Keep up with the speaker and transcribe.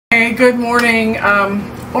Hey, good morning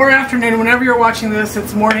or afternoon, whenever you're watching this.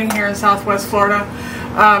 It's morning here in Southwest Florida.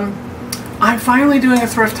 I'm finally doing a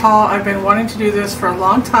thrift haul. I've been wanting to do this for a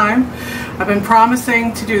long time. I've been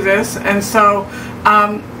promising to do this, and so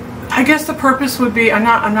I guess the purpose would be I'm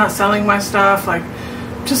not selling my stuff, like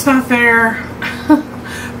just not there.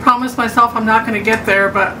 Promise myself I'm not going to get there,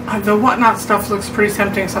 but the whatnot stuff looks pretty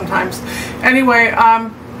tempting sometimes. Anyway,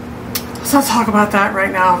 so let's talk about that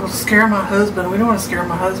right now. We'll scare my husband. We don't want to scare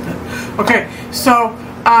my husband. Okay, so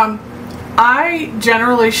I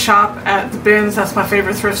generally shop at the Bins. That's my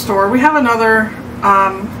favorite thrift store. We have another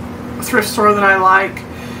thrift store that I like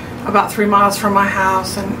about 3 miles from my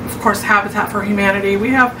house, and of course Habitat for Humanity. We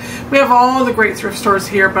have all the great thrift stores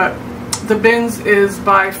here, but the Bins is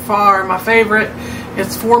by far my favorite.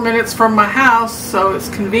 It's 4 minutes from my house, so it's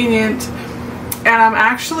convenient. And I'm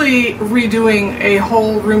actually redoing a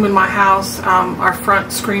whole room in my house, our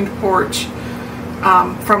front screened porch,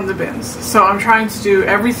 from the Bins. So I'm trying to do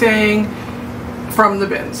everything from the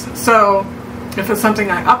Bins. So if it's something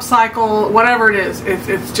I upcycle, whatever it is,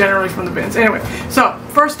 it's generally from the Bins. Anyway, so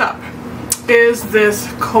first up is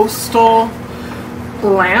this coastal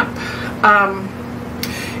lamp.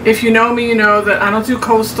 If you know me, you know that I don't do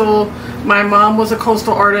coastal. My mom was a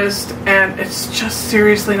coastal artist, and it's just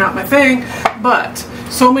seriously not my thing. But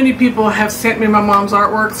so many people have sent me my mom's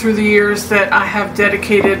artwork through the years that I have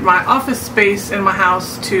dedicated my office space in my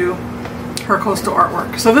house to her coastal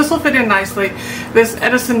artwork. So this will fit in nicely. This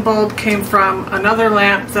Edison bulb came from another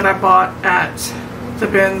lamp that I bought at the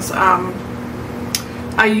Bins.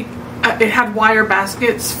 It had wire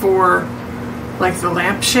baskets for like the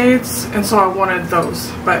lamp shades, and so I wanted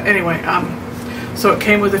those. But anyway, so it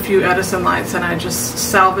came with a few Edison lights, and I just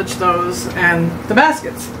salvaged those and the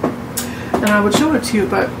baskets. And I would show it to you,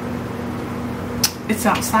 but it's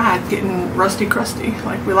outside getting rusty crusty,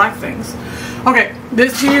 like we like things. Okay,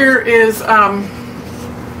 this here is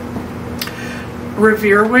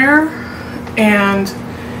Revereware, and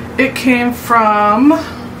it came from,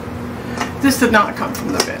 this did not come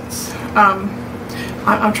from the Bins.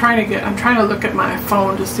 I'm trying to look at my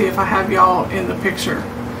phone to see if I have y'all in the picture,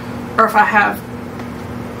 or if I have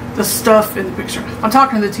the stuff in the picture. I'm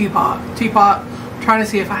talking to the teapot. I'm trying to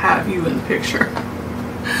see if I have you in the picture.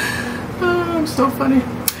 Oh, I'm so funny.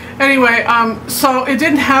 Anyway, so it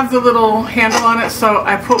didn't have the little handle on it, so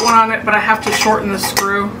I put one on it, but I have to shorten the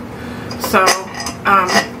screw. So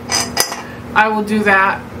I will do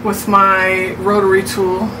that with my rotary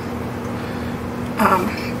tool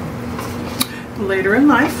later in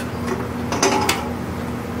life.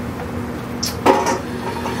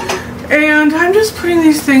 And I'm just putting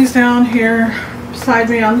these things down here beside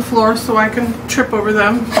me on the floor so I can trip over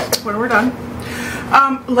them when we're done.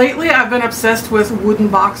 Lately I've been obsessed with wooden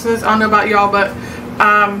boxes. I don't know about y'all, but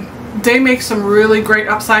they make some really great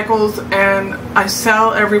upcycles, and I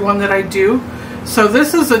sell every one that I do. So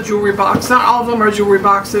this is a jewelry box. Not all of them are jewelry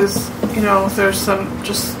boxes. You know, there's some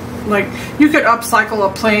just like, you could upcycle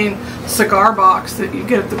a plain cigar box that you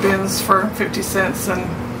get at the Bins for 50 cents and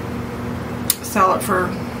sell it for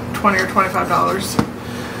 $20 or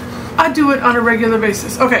 $25. I do it on a regular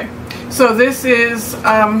basis. Okay, so this is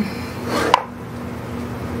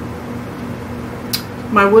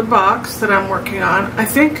my wood box that I'm working on. I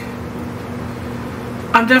think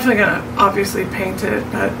I'm definitely gonna obviously paint it,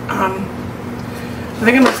 but I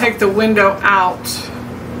think I'm gonna take the window out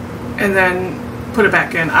and then put it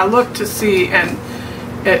back in. I looked to see, and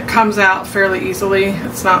it comes out fairly easily.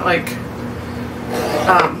 It's not like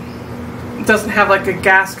it doesn't have like a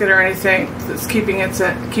gasket or anything that's keeping it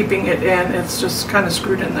in. It's just kind of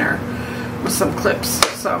screwed in there with some clips.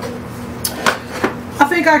 So I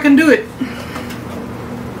think I can do it.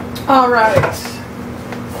 All right.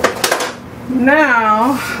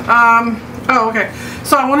 Now, oh, okay.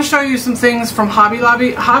 So I want to show you some things from Hobby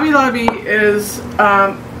Lobby. Hobby Lobby is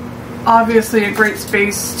obviously a great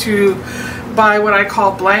space to buy what I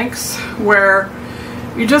call blanks, where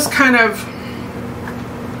you just kind of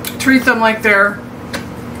treat them like they're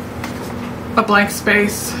a blank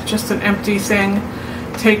space, just an empty thing.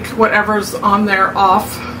 Take whatever's on there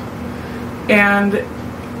off, and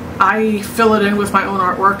I fill it in with my own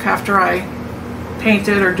artwork after I paint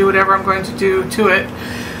it or do whatever I'm going to do to it.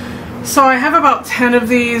 So I have about 10 of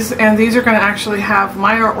these, and these are going to actually have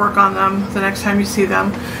my artwork on them the next time you see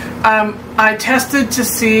them. I tested to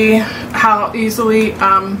see how easily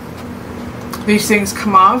these things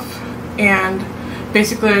come off, and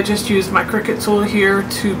basically I just used my Cricut tool here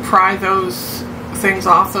to pry those things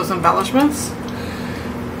off, those embellishments.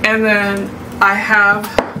 And then I have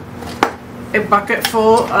a bucket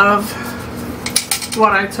full of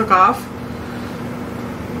what I took off.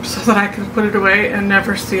 so that I could put it away and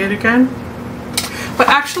never see it again. But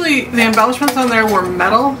actually the embellishments on there were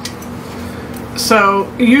metal, so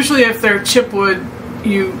usually if they're chipwood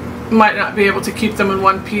you might not be able to keep them in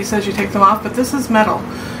one piece as you take them off, but this is metal.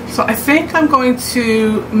 So I think I'm going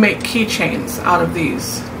to make keychains out of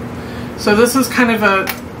these. So this is kind of a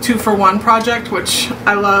 2-for-1 project, which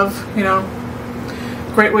I love, you know,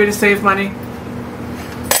 great way to save money.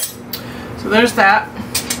 So there's that.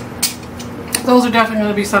 Those are definitely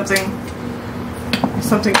going to be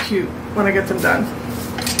something cute when I get them done.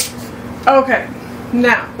 Okay,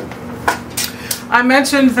 now I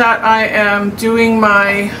mentioned that I am doing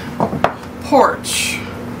my porch,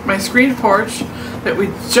 my screened porch that we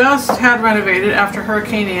just had renovated after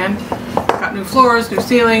Hurricane Ian. Got new floors, new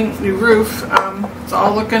ceiling, new roof. It's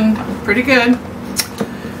all looking pretty good.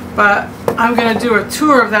 But I'm going to do a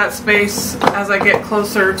tour of that space as I get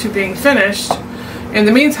closer to being finished. In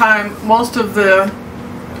the meantime, most of the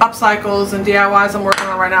upcycles and DIYs I'm working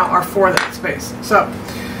on right now are for that space. So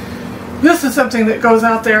this is something that goes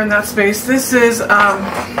out there in that space. This is,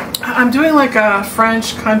 I'm doing like a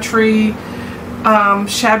French country,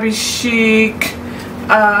 shabby chic.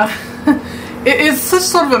 It's such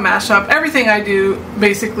sort of a mashup. Everything I do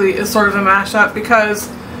basically is sort of a mashup because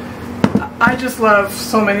I just love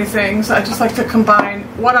so many things. I just like to combine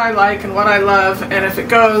what I like and what I love, and if it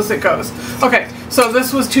goes, it goes. Okay, so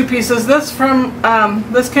this was 2 pieces. This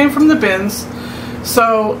came from the bins.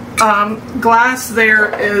 So glass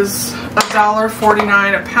there is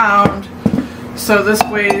 $1.49 a pound. So this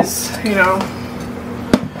weighs, you know,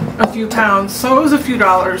 a few pounds. So it was a few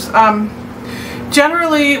dollars.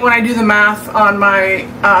 Generally, when I do the math on my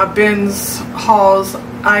bins hauls,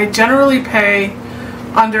 I generally pay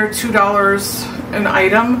under $2 an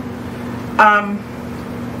item.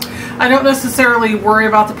 I don't necessarily worry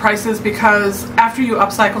about the prices because after you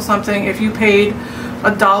upcycle something, if you paid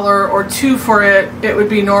 $1 or $2 for it, it would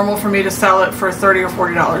be normal for me to sell it for $30 or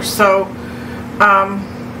 $40. So,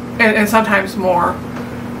 and sometimes more.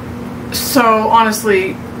 So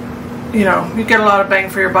honestly, you know, you get a lot of bang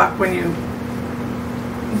for your buck when you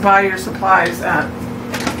buy your supplies at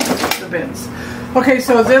the bins. Okay,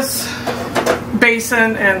 so this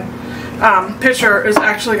basin and pitcher is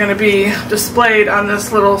actually going to be displayed on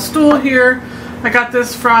this little stool here. I got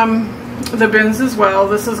this from the bins as well.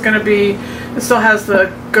 This is going to be, it still has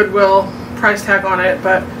the Goodwill price tag on it,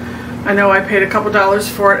 but I know I paid a couple dollars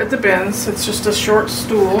for it at the bins. It's just a short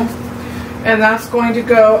stool, and that's going to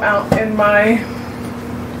go out in my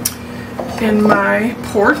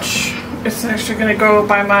porch. It's actually going to go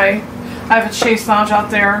by I have a chaise lounge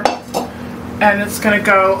out there, and it's going to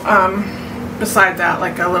go beside that,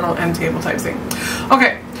 like a little end table type thing.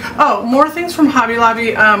 Okay, oh, more things from Hobby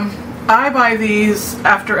Lobby. I buy these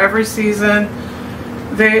after every season.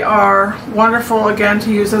 They are wonderful, again,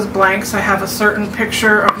 to use as blanks. I have a certain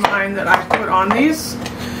picture of mine that I put on these,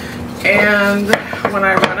 and when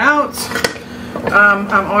I run out,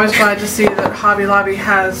 I'm always glad to see that Hobby Lobby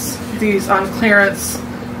has these on clearance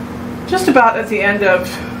just about at the end of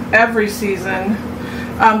every season.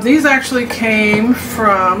 These actually came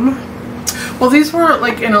from, well, these were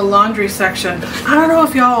like in a laundry section. I don't know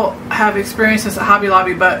if y'all have experienced this at Hobby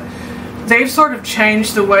Lobby, but they've sort of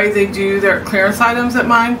changed the way they do their clearance items at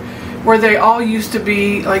mine, where they all used to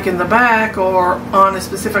be like in the back or on a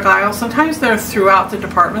specific aisle. Sometimes they're throughout the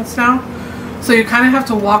departments now. So you kind of have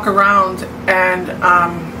to walk around and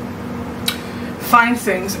find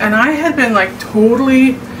things. And I had been like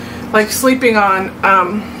totally like sleeping on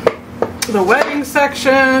the wedding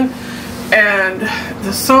section and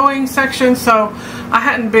the sewing section, so I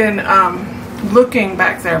hadn't been looking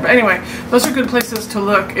back there. But anyway, those are good places to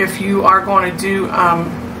look if you are going to do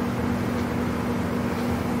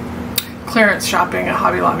clearance shopping at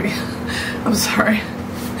Hobby Lobby. I'm sorry.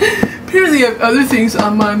 Apparently I have other things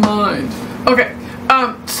on my mind. Okay,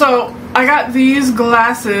 so I got these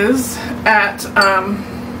glasses at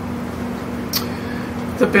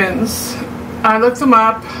the bins. I looked them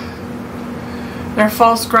up. They're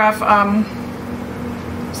false graph,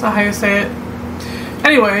 is that how you say it?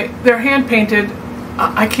 Anyway, they're hand painted.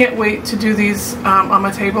 I can't wait to do these on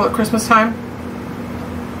my table at Christmas time.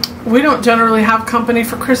 We don't generally have company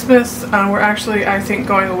for Christmas. We're actually, I think,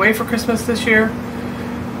 going away for Christmas this year.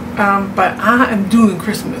 But I am doing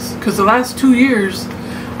Christmas because the last 2 years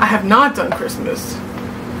I have not done Christmas.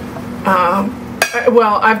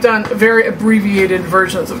 Well, I've done very abbreviated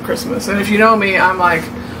versions of Christmas, and if you know me, I'm like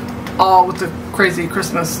all with the crazy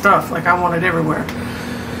Christmas stuff, like I want it everywhere.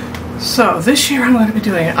 So this year I'm going to be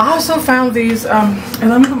doing it. I also found these, and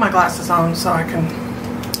let me put my glasses on so I can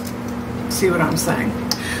see what I'm saying.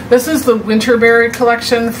 This is the Winterberry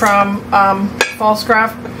collection from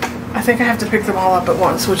Falstaff. I think I have to pick them all up at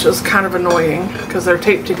once, which is kind of annoying because they're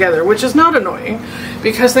taped together, which is not annoying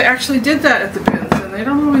because they actually did that at the bins, and they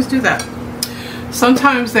don't always do that.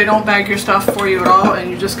 Sometimes they don't bag your stuff for you at all,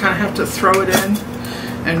 and you just kind of have to throw it in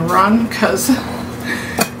and run because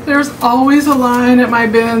there's always a line at my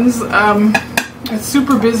bins. It's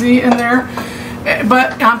super busy in there,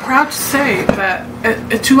 but I'm proud to say that,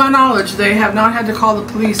 to my knowledge, they have not had to call the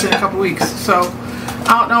police in a couple weeks. So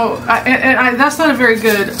I don't know, that's not a very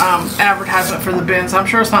good advertisement for the bins. I'm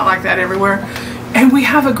sure it's not like that everywhere. And we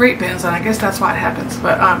have a great bins, and I guess that's why it happens.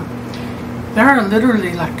 But there are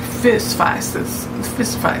literally like fist fights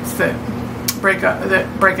that break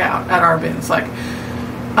out at our bins. Like,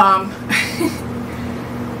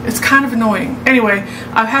 it's kind of annoying. Anyway,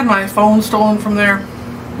 I've had my phone stolen from there.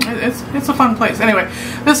 It's a fun place. Anyway,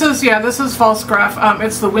 this is Falstaff.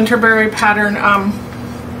 It's the Winterberry pattern.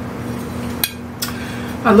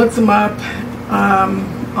 I looked them up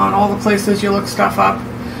on all the places you look stuff up,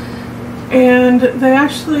 and they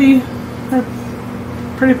actually are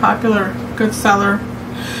pretty popular, good seller.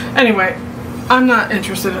 Anyway, I'm not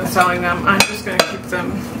interested in selling them. I'm just going to keep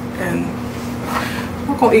them, and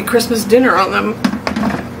we're going to eat Christmas dinner on them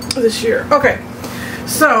this year. Okay,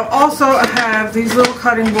 so also I have these little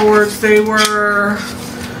cutting boards. They were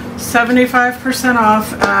 75%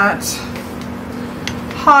 off at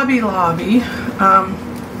Hobby Lobby.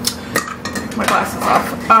 My glasses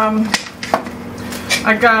off.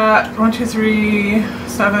 I got 9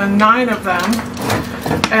 of them,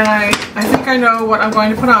 and I think I know what I'm going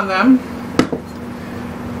to put on them.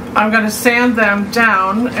 I'm going to sand them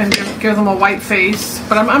down and give them a white face,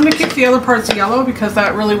 but I'm going to keep the other parts yellow because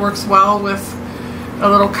that really works well with a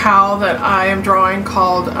little cow that I am drawing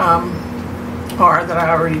called, or that I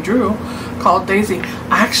already drew, called Daisy.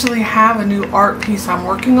 I actually have a new art piece I'm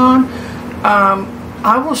working on.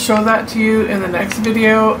 I will show that to you in the next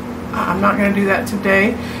video. I'm not going to do that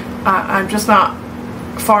today. I'm just not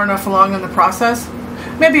far enough along in the process.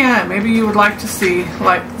 Maybe I am. Maybe you would like to see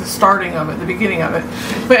like the starting of it, the beginning of it.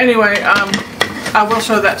 But anyway, I will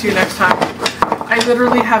show that to you next time. I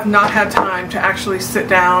literally have not had time to actually sit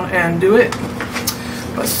down and do it,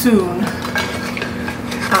 but soon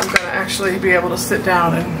I'm going to actually be able to sit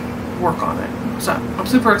down and work on it. So I'm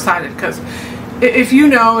super excited because if you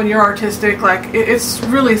know and you're artistic, like it's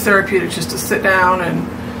really therapeutic just to sit down and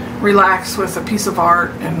relax with a piece of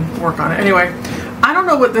art and work on it. Anyway, I don't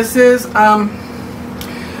know what this is.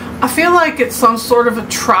 I feel like it's some sort of a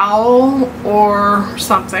trowel or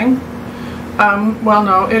something. Well,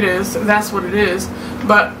 no, it is. That's what it is.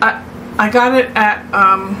 But I got it at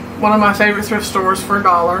one of my favorite thrift stores for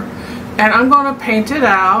 $1. And I'm going to paint it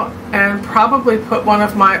out and probably put one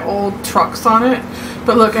of my old trucks on it.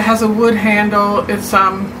 But look, it has a wood handle. It's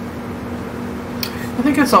I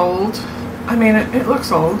think it's old. I mean, it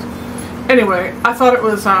looks old. Anyway, I thought it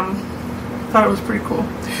was pretty cool.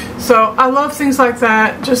 So I love things like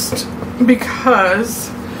that just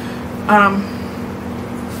because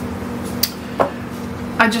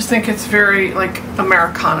I just think it's very like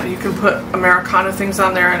Americana. You can put Americana things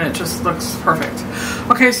on there and it just looks perfect.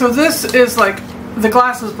 Okay, so this is like, the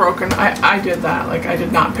glass is broken. I did that. Like, I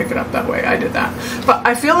did not pick it up that way. I did that. But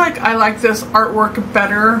I feel like I like this artwork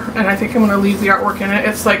better, and I think I'm going to leave the artwork in it.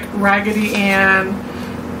 It's like Raggedy Ann,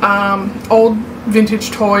 old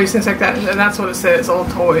vintage toys, things like that. And that's what it says,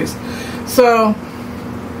 old toys. So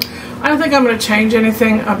I don't think I'm going to change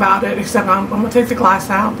anything about it, except I'm going to take the glass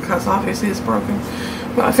out because obviously it's broken.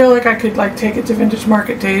 But I feel like I could like take it to Vintage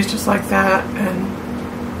Market Days just like that, and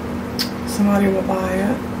somebody will buy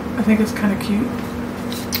it. I think it's kind of cute.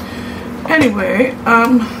 Anyway,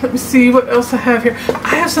 let me see what else I have here.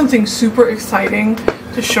 I have something super exciting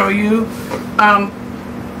to show you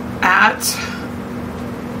at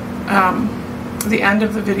the end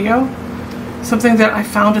of the video. Something that I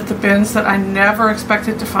found at the bins that I never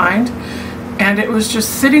expected to find. And it was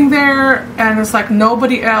just sitting there, and it's like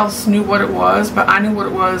nobody else knew what it was, but I knew what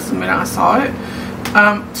it was the minute I saw it.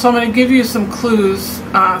 So I'm going to give you some clues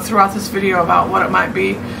throughout this video about what it might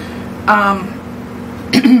be.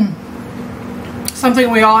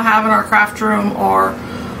 Something we all have in our craft room or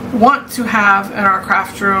want to have in our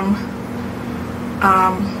craft room.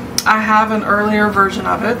 I have an earlier version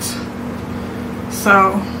of it,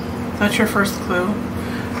 so that's your first clue.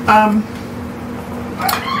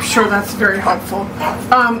 I'm sure that's very helpful.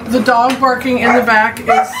 The dog barking in the back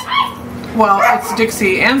is, well, it's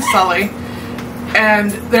Dixie and Sully,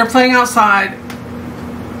 and they're playing outside.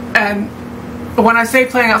 And when I say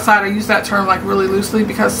playing outside, I use that term like really loosely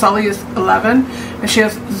because Sully is 11 and she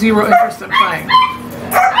has zero interest in playing.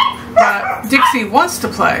 but Dixie wants to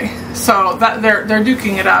play, so that they're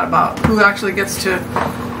duking it out about who actually gets to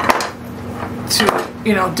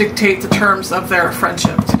you know, dictate the terms of their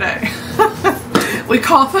friendship today. We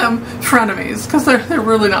call them frenemies because they're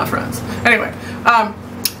really not friends. Anyway,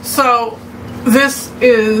 so this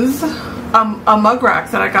is a mug rack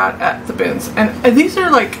that I got at the bins, and these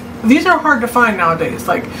are hard to find nowadays,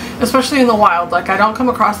 like especially in the wild. Like I don't come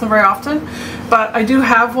across them very often, but I do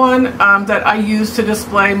have one that I use to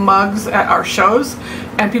display mugs at our shows,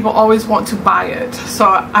 and people always want to buy it. So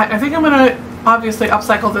I think I'm gonna obviously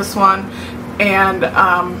upcycle this one and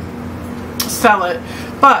sell it.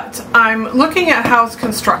 But I'm looking at how it's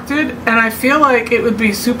constructed, and I feel like it would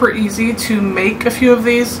be super easy to make a few of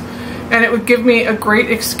these, and it would give me a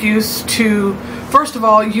great excuse to, first of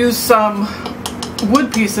all, use some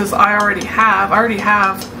wood pieces I already have. I already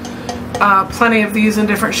have plenty of these in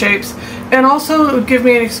different shapes, and also it would give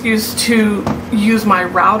me an excuse to use my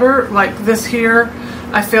router. Like this here,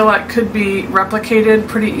 I feel like could be replicated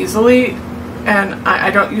pretty easily, and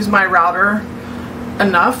I don't use my router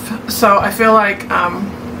enough, so I feel like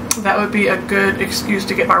that would be a good excuse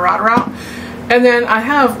to get my router out. And then I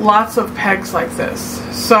have lots of pegs like this,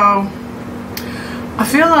 so I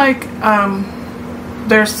feel like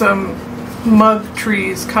there's some mug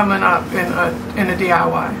trees coming up in a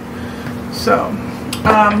DIY. So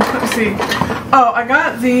let's see. Oh, I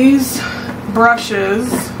got these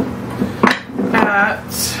brushes at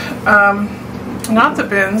not the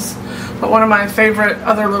bins, but one of my favorite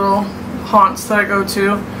other little haunts that I go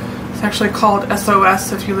to. It's actually called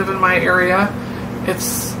SOS if you live in my area.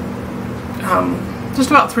 It's just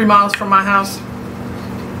about 3 miles from my house.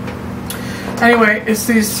 Anyway, it's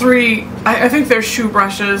these three, I think they're shoe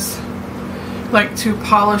brushes, like to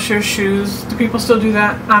polish your shoes. Do people still do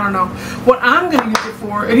that? I don't know. What I'm going to use it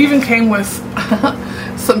for, it even came with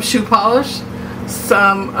some shoe polish,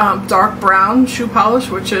 some dark brown shoe polish,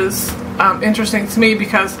 which is interesting to me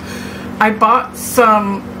because I bought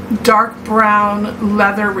some dark brown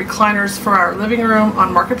leather recliners for our living room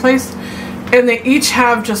on Marketplace, and they each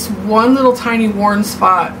have just one little tiny worn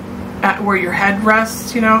spot at where your head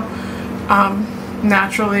rests, you know.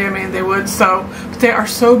 Naturally, I mean, they would, so, but they are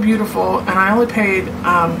so beautiful, and I only paid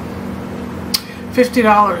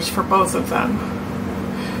 $50 for both of them.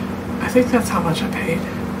 I think that's how much I paid.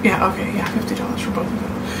 Yeah, okay, yeah, $50 for both of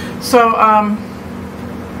them. So,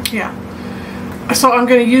 yeah. So I'm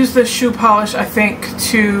going to use this shoe polish, I think,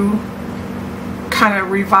 to kind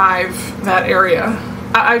of revive that area.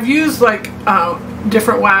 I've used like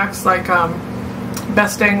different wax, like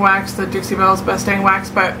Best Dang Wax, the Dixie Belle's Best Dang Wax,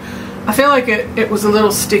 but I feel like it was a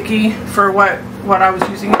little sticky for what I was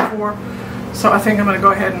using it for. So I think I'm going to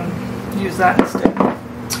go ahead and use that instead.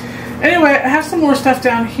 Anyway, I have some more stuff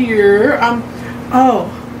down here.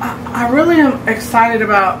 I really am excited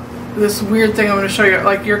about this weird thing I'm going to show you.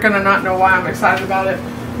 Like, you're going to not know why I'm excited about it.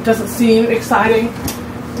 It doesn't seem exciting.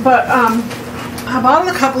 But I bought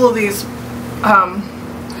a couple of these,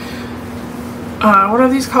 what are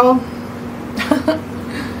these called?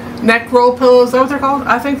 Neck roll pillows, is that what they're called?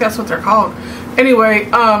 I think that's what they're called. Anyway,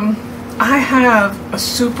 I have a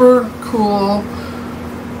super cool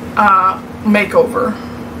makeover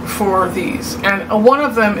for these. And one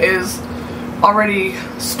of them is already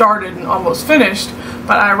started and almost finished,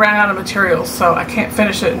 but I ran out of materials, so I can't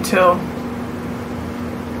finish it until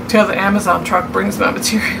the Amazon truck brings my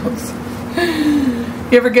materials.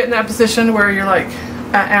 You ever get in that position where you're like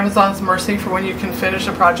at Amazon's mercy for when you can finish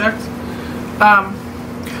a project?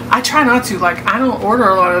 I try not to. Like, I don't order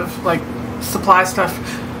a lot of like supply stuff.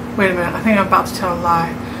 Wait a minute, I think I'm about to tell a lie.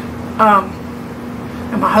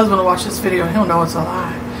 And my husband will watch this video and he'll know it's a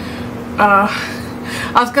lie.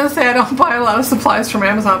 I was gonna say I don't buy a lot of supplies from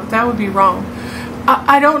Amazon, but that would be wrong.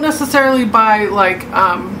 I don't necessarily buy like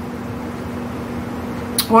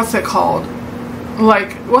what's it called?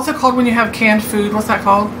 Like, what's it called when you have canned food? What's that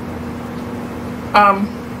called?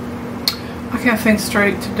 I can't think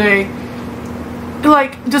straight today.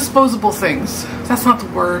 Like disposable things. That's not the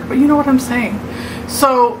word, but you know what I'm saying.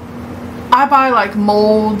 So I buy like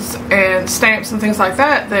molds and stamps and things like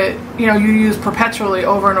that you know, you use perpetually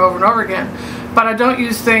over and over and over again. But I don't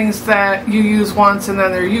use things that you use once and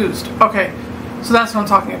then they're used. Okay, so that's what I'm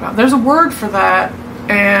talking about. There's a word for that,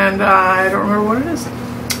 and I don't remember what it is.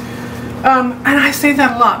 And I say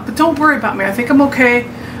that a lot, but don't worry about me. I think I'm okay.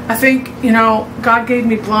 I think, you know, God gave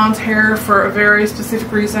me blonde hair for a very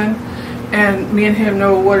specific reason, and me and him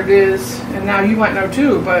know what it is, and now you might know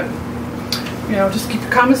too, but, you know, just keep your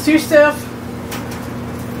comments to yourself.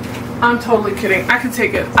 I'm totally kidding. I can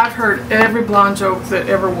take it. I've heard every blonde joke that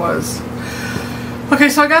ever was. Okay,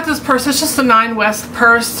 so I got this purse. It's just a 9 West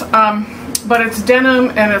purse. but it's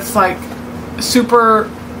denim and it's like super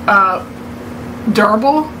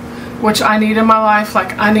durable, which I need in my life.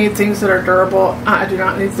 Like, I need things that are durable. I do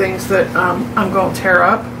not need things that I'm going to tear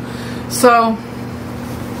up. So,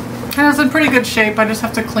 and it's in pretty good shape. I just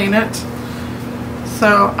have to clean it.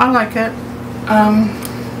 So, I like it.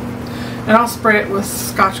 And I'll spray it with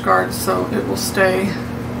Scotch Guard so it will stay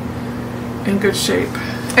in good shape.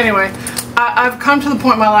 Anyway, I've come to the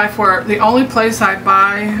point in my life where the only place I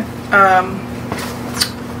buy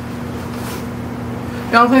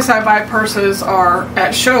purses are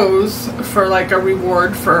at shows for like a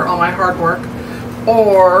reward for all my hard work,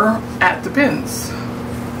 or at the bins.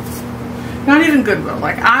 Not even Goodwill.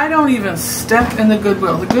 Like, I don't even step in the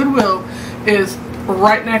Goodwill. The Goodwill is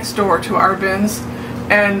right next door to our bins,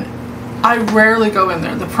 and I rarely go in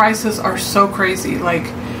there. The prices are so crazy. Like,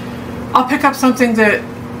 I'll pick up something that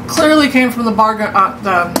clearly came from the bargain,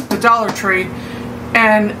 the Dollar Tree,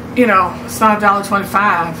 and you know, it's not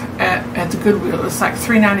 $1.25 at the Goodwill. It's like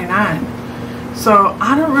 $3.99. So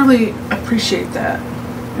I don't really appreciate that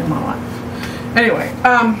in my life. Anyway,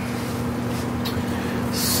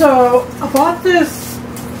 so I bought this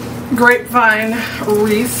grapevine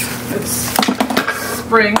wreath. It's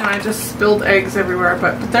spring, and I just spilled eggs everywhere,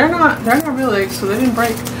 but they're not real eggs, so they didn't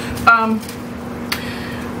break.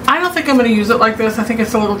 I don't think I'm going to use it like this. I think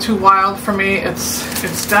it's a little too wild for me.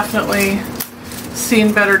 It's definitely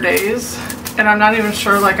seen better days, and I'm not even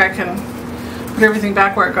sure like I can put everything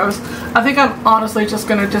back where it goes. I think I'm honestly just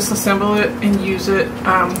going to disassemble it and use it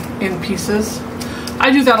in pieces.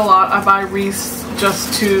 I do that a lot. I buy wreaths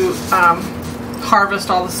just to harvest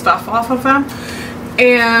all the stuff off of them,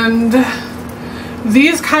 and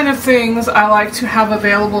these kind of things I like to have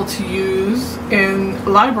available to use in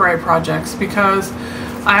library projects, because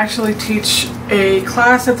I actually teach a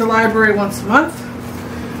class at the library once a month,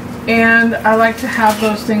 and I like to have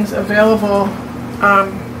those things available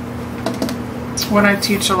when I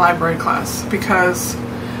teach a library class, because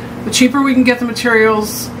the cheaper we can get the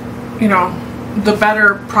materials, you know, the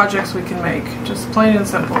better projects we can make. Just plain and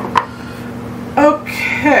simple.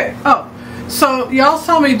 Okay. Oh, so y'all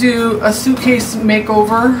saw me do a suitcase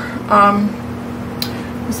makeover.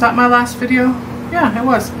 Was that my last video? Yeah, it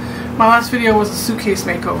was. My last video was a suitcase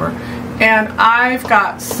makeover. And I've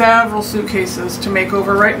got several suitcases to make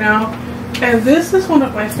over right now. And this is one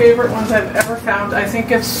of my favorite ones I've ever found. I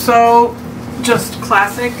think it's so just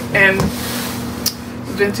classic and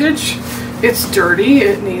vintage. It's dirty.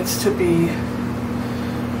 It needs to be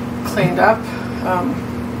cleaned up.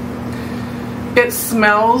 It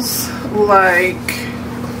smells like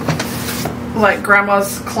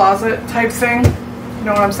grandma's closet type thing. You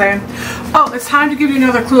know what I'm saying? Oh, it's time to give you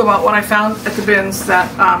another clue about what I found at the bins that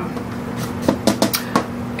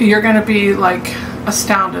you're going to be like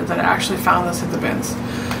astounded that I actually found this at the bins.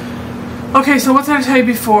 Okay, so what did I tell you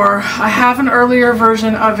before? I have an earlier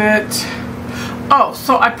version of it. Oh,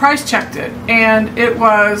 so I price checked it, and it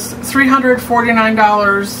was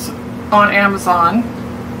 $349 on Amazon.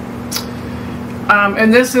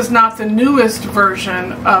 And this is not the newest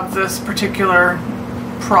version of this particular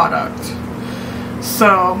product.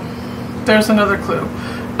 So there's another clue.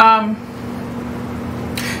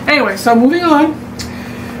 Anyway, so moving on.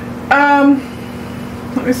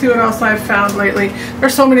 Let me see what else I've found lately.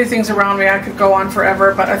 There's so many things around me, I could go on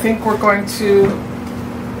forever, but I think we're going to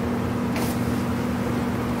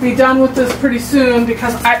be done with this pretty soon,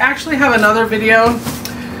 because I actually have another video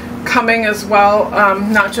coming as well.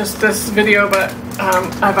 Not just this video, but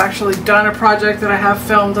I've actually done a project that I have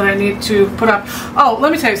filmed that I need to put up. Oh,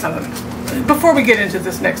 let me tell you something. Before we get into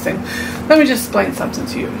this next thing, let me just explain something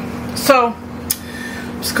to you. So,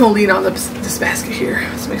 I'm just going to lean on this basket here.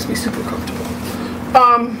 This makes me super comfortable.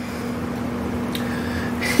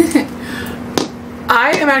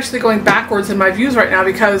 I am actually going backwards in my views right now,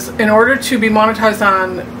 because in order to be monetized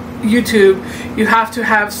on YouTube, you have to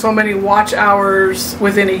have so many watch hours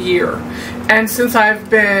within a year. And since I've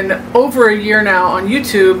been over a year now on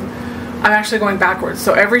YouTube, I'm actually going backwards.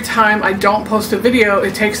 So every time I don't post a video,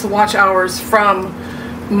 it takes the watch hours from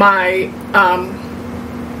my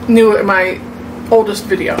my oldest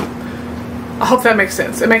video. I hope that makes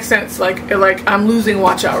sense. It makes sense. Like I'm losing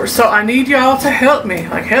watch hours. So I need y'all to help me.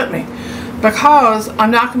 Like, help me. Because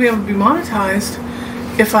I'm not going to be able to be monetized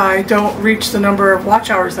if I don't reach the number of watch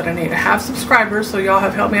hours that I need. I have subscribers, so y'all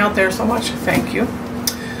have helped me out there so much. Thank you.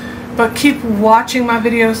 But keep watching my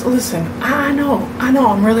videos. Listen, I know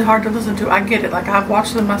I'm really hard to listen to. I get it. Like, I've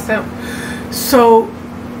watched them myself. So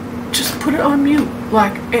just put it on mute.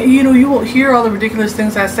 Like, you know, you won't hear all the ridiculous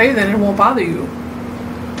things I say, then it won't bother you.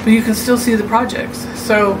 But you can still see the projects.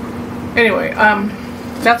 So anyway,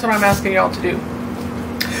 that's what I'm asking y'all to do.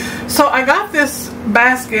 So I got this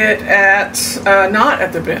basket at, not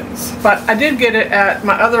at the Bins, but I did get it at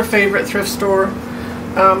my other favorite thrift store,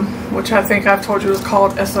 which I think I've told you is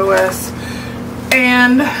called SOS.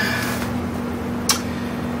 And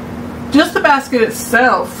just the basket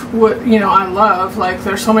itself, what, you know, I love. Like,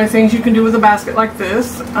 there's so many things you can do with a basket like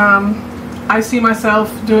this. I see myself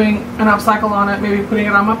doing an upcycle on it, maybe putting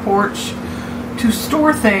it on my porch to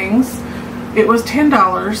store things. It was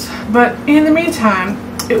 $10, but in the meantime,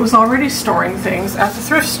 it was already storing things at the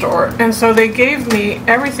thrift store, and so they gave me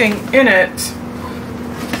everything in it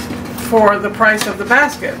for the price of the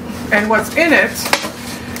basket. And what's in it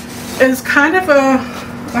is kind of a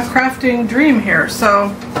crafting dream here. So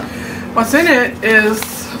what's in it is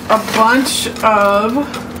a bunch of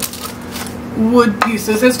wood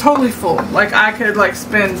pieces. It's totally full. Like, I could like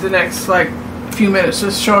spend the next like few minutes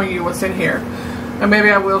just showing you what's in here, and maybe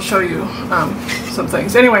I will show you some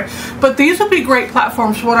things anyway. But these would be great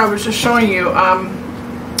platforms for what I was just showing you.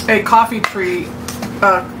 A coffee tree,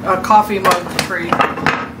 a coffee mug tree.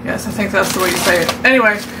 Yes, I think that's the way you say it.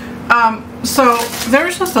 Anyway, so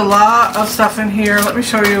there's just a lot of stuff in here. Let me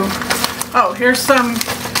show you. Oh, here's some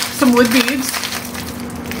wood beads.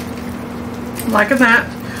 Liking that.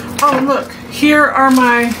 Oh, look, here are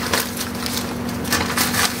my,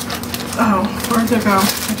 oh, where'd they go?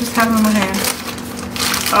 I just have them in my hand.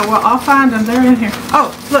 Oh, well, I'll find them. They're in here.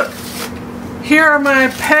 Oh, look, here are my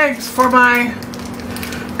pegs for my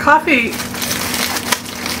coffee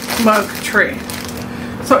mug tree.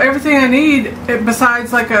 So everything I need,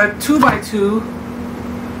 besides like a 2x2,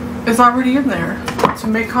 is already in there to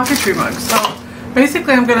make coffee tree mugs. So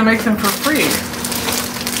basically I'm going to make them for free,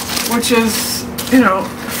 which is, you know,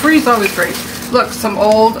 free is always great. Look, some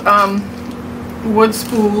old wood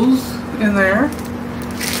spools in there.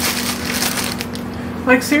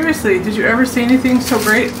 Like, seriously, did you ever see anything so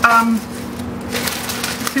great? Let's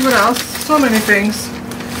see what else. So many things.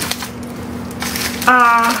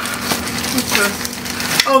 What's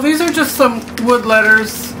this? Oh, these are just some wood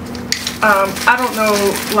letters. I don't know,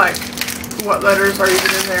 like, what letters are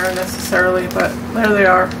even in there necessarily, but there they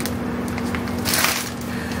are.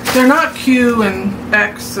 They're not Q and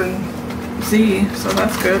X and Z, so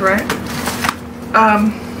that's good, right?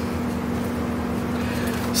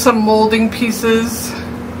 Some molding pieces.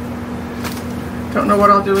 Don't know what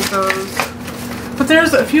I'll do with those. But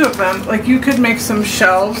there's a few of them. Like, you could make some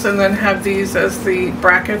shelves and then have these as the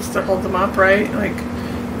brackets to hold them up, right? Like,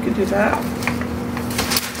 you could do that.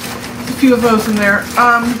 A few of those in there.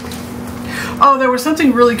 Oh, there was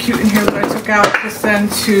something really cute in here that I took out to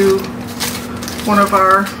send to one of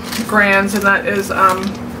our grands, and that is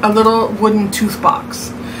a little wooden tooth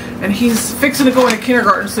box. And he's fixing to go into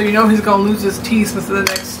kindergarten, so you know he's going to lose his teeth within the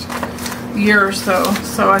next year or so.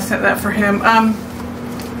 So I sent that for him.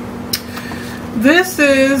 This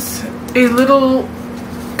is a little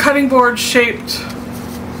cutting board shaped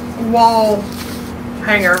wall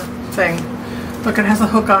hanger thing. Look, it has a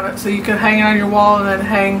hook on it, so you can hang it on your wall and then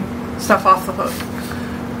hang stuff off the hook.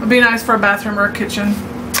 It'd be nice for a bathroom or a kitchen.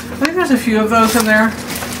 I think there's a few of those in there.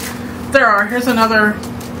 There are. Here's another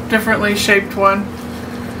differently shaped one.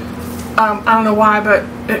 I don't know why, but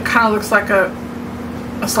it kind of looks like a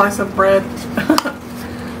slice of bread.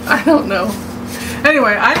 I don't know.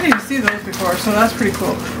 Anyway, I didn't even see those before, so that's pretty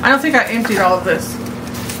cool. I don't think I emptied all of this.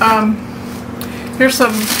 Here's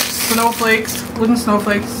some snowflakes, wooden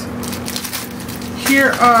snowflakes.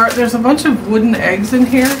 There's a bunch of wooden eggs in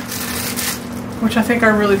here, which I think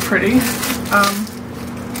are really pretty.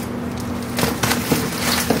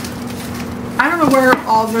 I don't know where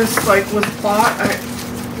all this like was bought.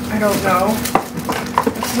 I don't know.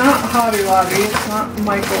 It's not Hobby Lobby. It's not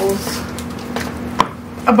Michael's.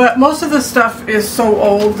 But most of the stuff is so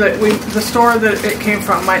old that the store that it came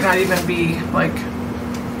from might not even be like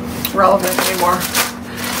relevant anymore.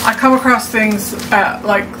 I come across things at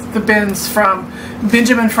like the Bins from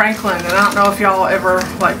Benjamin Franklin, and I don't know if y'all ever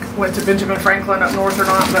like went to Benjamin Franklin up north or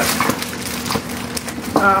not, but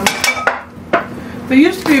they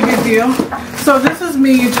used to be a big deal. So this is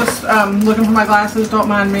me just looking for my glasses. Don't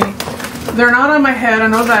mind me. They're not on my head. I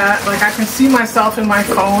know that. Like, I can see myself in my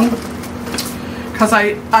phone because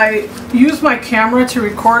I use my camera to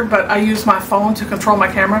record, but I use my phone to control my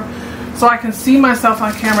camera. So I can see myself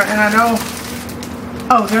on camera, and I know.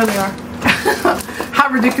 Oh, there they are. How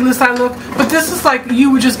ridiculous I look. But this is like,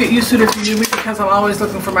 you would just get used to it if you knew me, because I'm always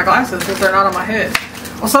looking for my glasses if they're not on my head.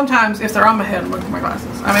 Well, sometimes if they're on my head, I'm looking for my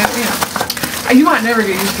glasses. I mean, you know, you might never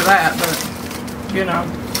get used to that, but you know.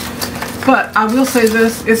 But I will say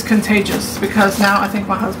this is contagious, because now I think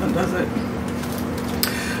my husband does it.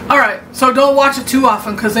 Alright, so don't watch it too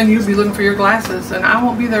often, because then you'll be looking for your glasses and I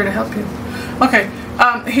won't be there to help you. Okay,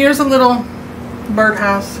 Here's a little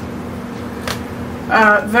birdhouse.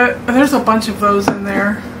 There's a bunch of those in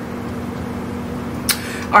there.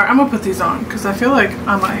 Alright, I'm gonna put these on because I feel like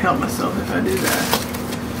I might help myself if I do that.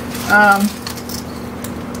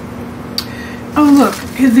 Oh look,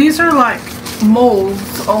 these are like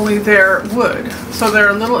molds, only they're wood. So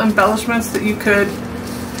they're little embellishments that you could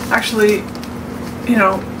actually, you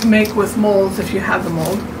know, make with molds if you had the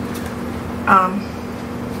mold.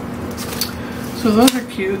 So those are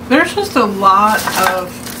cute. There's just a lot of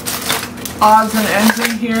odds and ends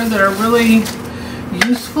in here that are really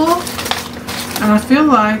useful. And I feel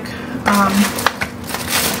like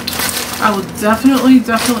I would definitely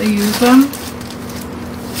use them.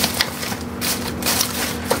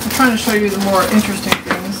 I'm trying to show you the more interesting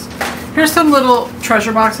things. Here's some little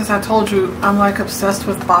treasure boxes. I told you I'm like obsessed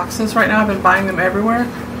with boxes right now. I've been buying them everywhere.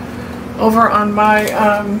 Over on my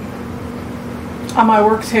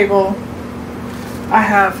work table, I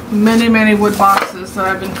have many wood boxes that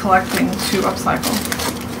I've been collecting to upcycle.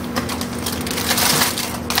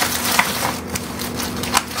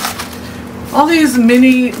 All these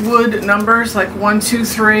mini wood numbers, like 1, 2,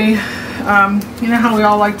 3. You know how we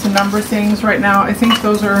all like to number things right now? I think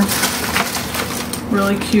those are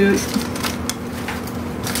really cute.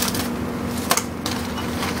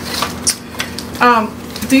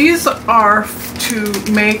 These are to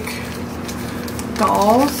make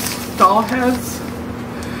doll heads.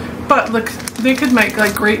 But look, they could make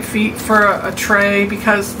like great feet for a tray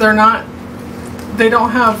because they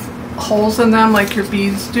don't have holes in them like your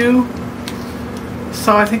beads do.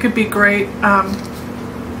 So I think it'd be great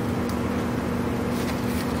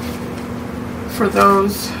for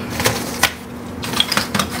those.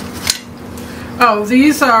 Oh,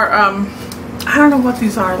 these are, I don't know what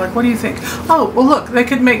these are. Like, what do you think? Oh, well look, they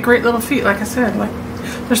could make great little feet, like I said. Like,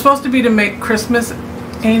 they're supposed to be to make Christmas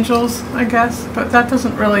angels, I guess, but that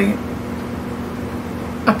doesn't really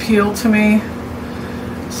appeal to me.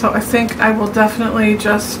 So I think I will definitely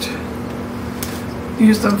just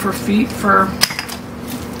use them for feet, for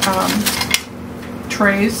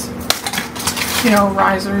trays, you know,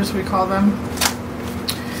 risers we call them.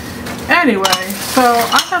 Anyway, so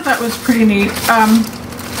I thought that was pretty neat.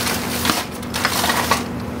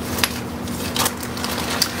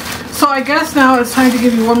 So I guess now it's time to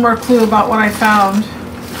give you one more clue about what I found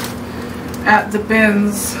at the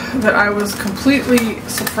bins that I was completely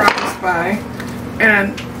surprised by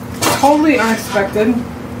and totally unexpected.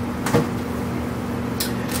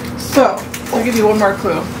 So I'll give you one more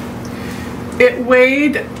clue. It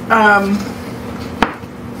weighed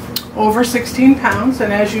over 16 pounds,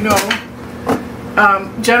 and as you know,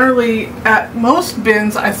 generally at most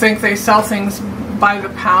bins I think they sell things by the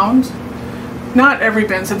pound. Not every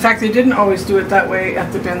bins. In fact, they didn't always do it that way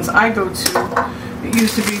at the bins I go to. It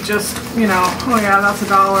used to be just, you know, oh yeah, that's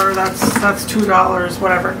 $1, that's $2,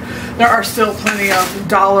 whatever. There are still plenty of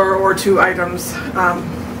 $1 or $2 items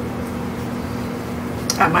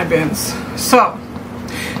at my bins. So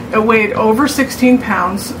it weighed over 16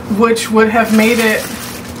 pounds, which would have made it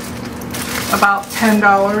about $10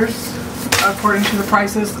 according to the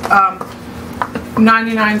prices.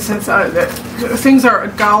 99 cents. Things are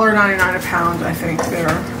 $1.99 a pound, I think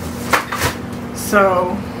there.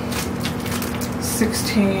 So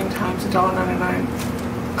 16 times $1.99.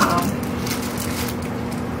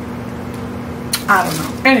 I don't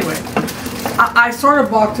know. Anyway, I sort of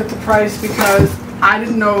balked at the price because I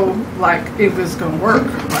didn't know like it was gonna work.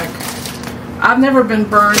 Like, I've never been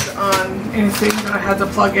burned on anything that I had to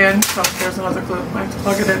plug in. So there's another clue. I have to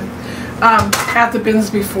plug it in. At the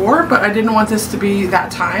bins before, but I didn't want this to be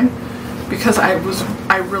that time because I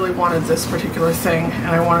really wanted this particular thing and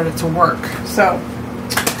I wanted it to work. So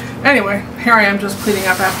anyway, here I am just cleaning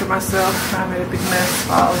up after myself. I made a big mess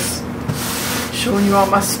while I was showing you all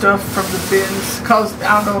my stuff from the bins, because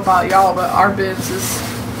I don't know about y'all, but our bins is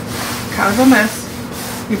kind of a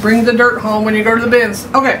mess. You bring the dirt home when you go to the bins.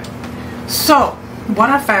 Okay, so what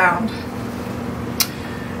I found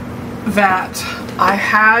that I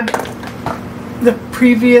had the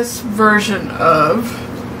previous version of,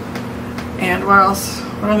 and what else?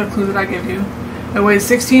 What other clue did I give you? It weighs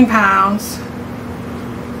 16 pounds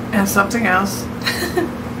and something else.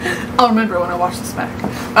 I'll remember when I watch this back.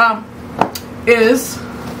 Is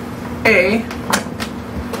a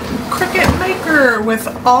Cricut maker with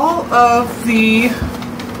all of the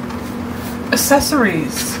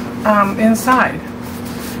accessories inside.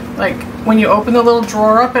 Like when you open the little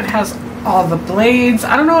drawer up, it has all the blades.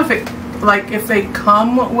 I don't know if it, like, if they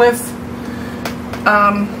come with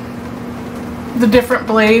the different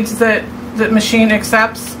blades that machine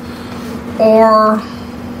accepts, or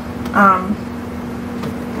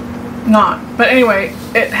not. But anyway,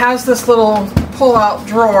 it has this little pull-out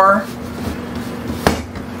drawer,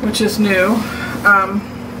 which is new.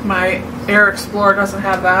 My Air Explorer doesn't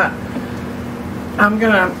have that. I'm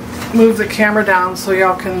gonna move the camera down so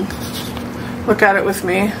y'all can look at it with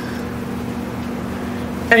me.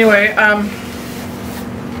 Anyway,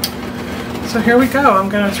 so here we go. I'm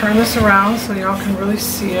gonna turn this around so y'all can really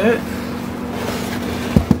see it.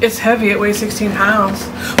 It's heavy, it weighs 16 pounds.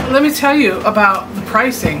 But let me tell you about the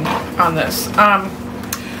pricing on this.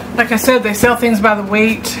 Like I said, they sell things by the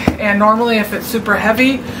weight, and normally if it's super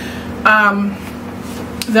heavy,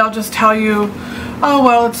 they'll just tell you, oh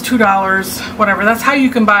well, it's $2, whatever. That's how you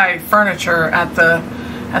can buy furniture at the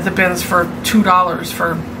bins for $2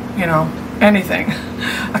 for, you know, anything,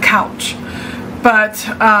 a couch. But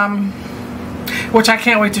which I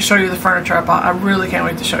can't wait to show you the furniture I bought. I really can't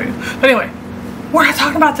wait to show you. But anyway, we're not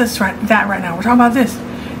talking about that right now. We're talking about this,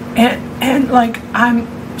 and like, I'm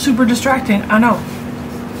super distracting, I know.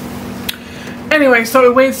 Anyway, so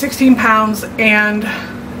it weighed 16 pounds, and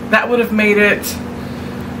that would have made it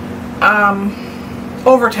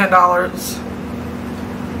over $10.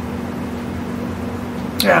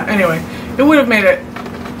 Yeah, anyway, it would have made it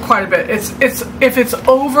quite a bit. If it's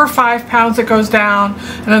over 5 pounds, it goes down,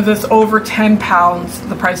 and if it's over 10 pounds,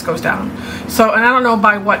 the price goes down. So, and I don't know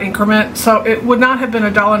by what increment, so it would not have been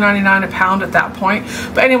 $1.99 a pound at that point.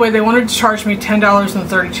 But anyway, they wanted to charge me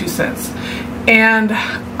 $10.32, and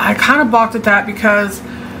I kind of balked at that because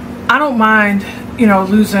I don't mind, you know,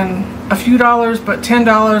 losing a few dollars, but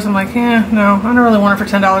 $10, I'm like, no, I don't really want it for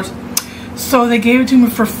 $10. So they gave it to me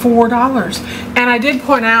for $4, and I did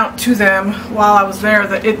point out to them while I was there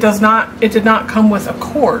that it did not come with a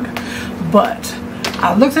cord, but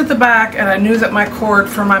I looked at the back and I knew that my cord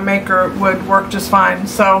for my maker would work just fine.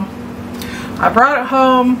 So I brought it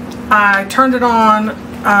home, I turned it on,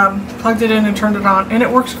 plugged it in and turned it on, and it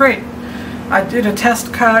works great. I did a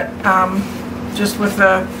test cut just with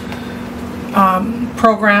the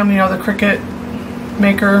program, you know, the Cricut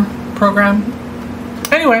Maker program.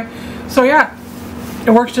 Anyway, so yeah,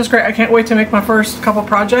 it works just great. I can't wait to make my first couple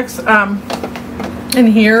projects. And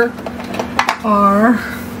here I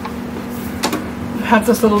have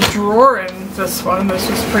this little drawer in this one. This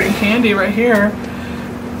is pretty handy right here.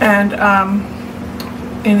 And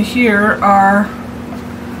in here are,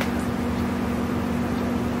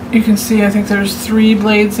 you can see, I think there's 3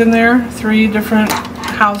 blades in there, 3 different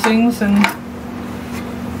housings and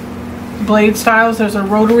blade styles. There's a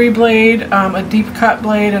rotary blade, a deep cut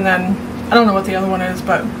blade, and then I don't know what the other one is,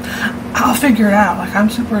 but I'll figure it out. Like, I'm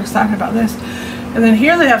super excited about this. And then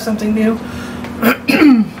here they have something new.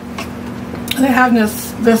 They have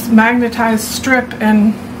this magnetized strip,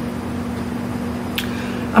 and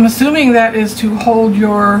I'm assuming that is to hold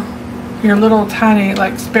your little tiny,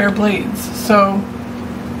 like, spare blades. So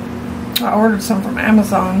I ordered some from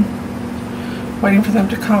Amazon, waiting for them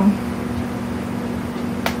to come.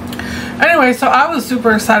 Anyway, so I was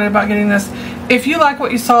super excited about getting this. If you like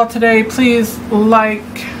what you saw today, please like,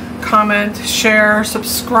 comment, share,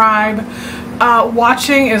 subscribe.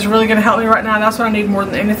 Watching is really going to help me right now. That's what I need more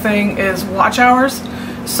than anything, is watch hours.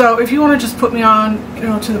 So if you want to just put me on, you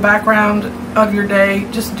know, to the background of your day,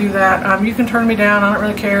 just do that. You can turn me down, I don't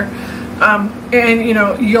really care. And you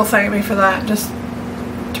know, you'll thank me for that. Just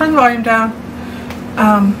turn the volume down.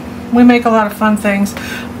 We make a lot of fun things.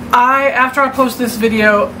 After I post this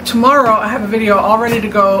video tomorrow, I have a video all ready to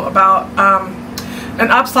go about an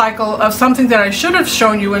upcycle of something that I should have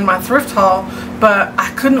shown you in my thrift haul, but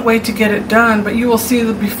I couldn't wait to get it done. But you will see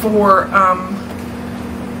the before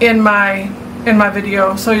in my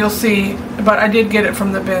video, so you'll see. But I did get it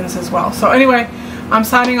from the bins as well. So anyway, I'm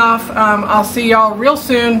signing off. I'll see y'all real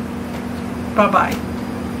soon. Bye bye.